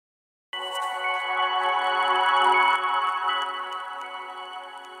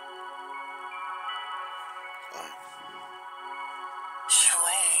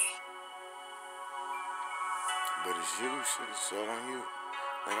you, shit, it's all on you.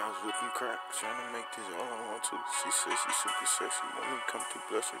 Like I was whipping crack, trying to make this all I want to. She said she's super sexy, want me to come to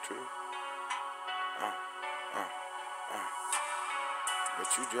bless her tree. Uh, uh, uh. But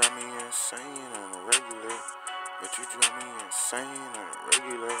you drive me insane on a regular. But you drive me insane on a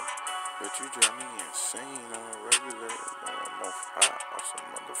regular. But you drive me insane on a regular. I'm off hot, off some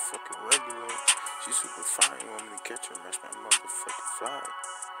motherfucking regular. She super fine, want me to catch her, match my motherfucking fly.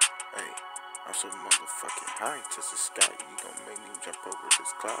 Hey, I'm so motherfucking high, touch the sky. You gon' make me jump over this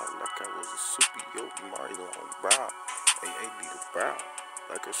cloud like I was a super yo Mario on brow. AAD the brow,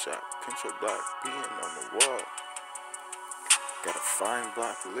 like a shot, pencil black, being on the wall. Got a fine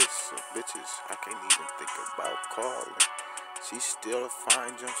block list of bitches I can't even think about calling. She's still a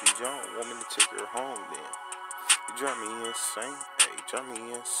fine junkie Joan, want me to take her home then. You drive me insane, hey, you drive me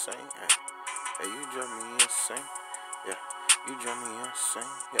insane, hey, you drive me insane, yeah, you drive me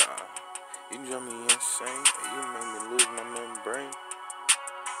insane, yeah. You drive me insane, hey, you make me lose my membrane.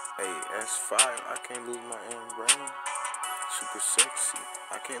 Hey, S5, I can't lose my membrane. Super sexy,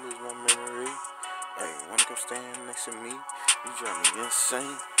 I can't lose my memory. Hey, wanna come stand next to me? You drive me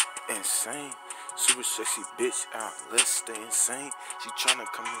insane, insane. Super sexy bitch out, let's stay insane. She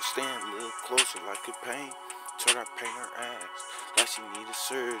tryna come and stand a little closer like a pain. Try to paint her ass like she need a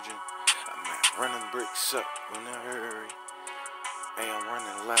surgeon. I'm running bricks up in a hurry. Hey, I'm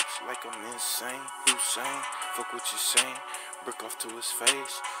running laps like I'm insane. Hussein, fuck what you saying. Brick off to his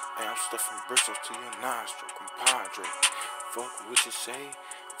face. Hey, I'm stuffing bricks up to your nostril, compadre. Fuck what you say.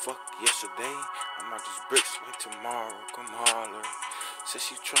 Fuck yesterday. I'm not just bricks like tomorrow. Come holler. Said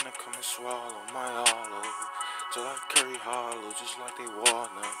she tryna come and swallow my all over. Till I carry hollow just like they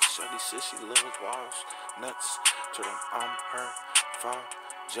walnuts. Shawty said she loves walnuts. Told them I'm her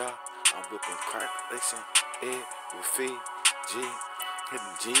father. I'm whipping crack, lacing it with Fiji.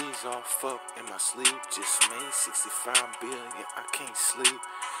 Hitting G's off up in my sleep. Just made 65 billion, I can't sleep.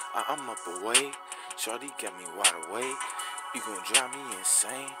 I'm up away. Shawty got me wide awake. You gon' drive me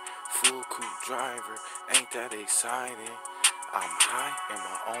insane. Full coupe driver, ain't that exciting? I'm high in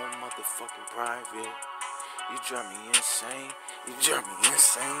my own motherfucking private. You drive me insane. You drive me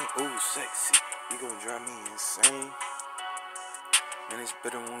insane. Ooh, sexy. You gon' drive me insane. Man, it's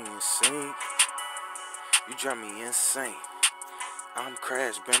better when you sing. You drive me insane. I'm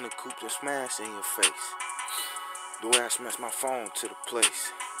Crash Bandicoot and smash in your face. The way I smash my phone to the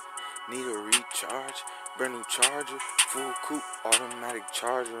place. Need a recharge, brand new charger, full coupe, automatic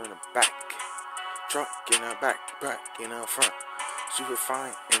charger in the back. Trunk in the back in the front. Super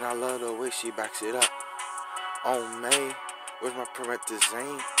fine, and I love the way she backs it up. On May, where's my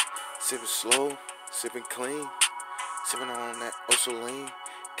promethazine? Sipping slow, sipping clean, sipping on that Osaline.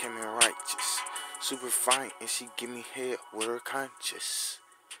 Came in righteous, super fine, and she give me head with her conscious.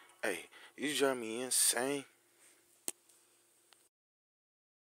 Hey, you drive me insane.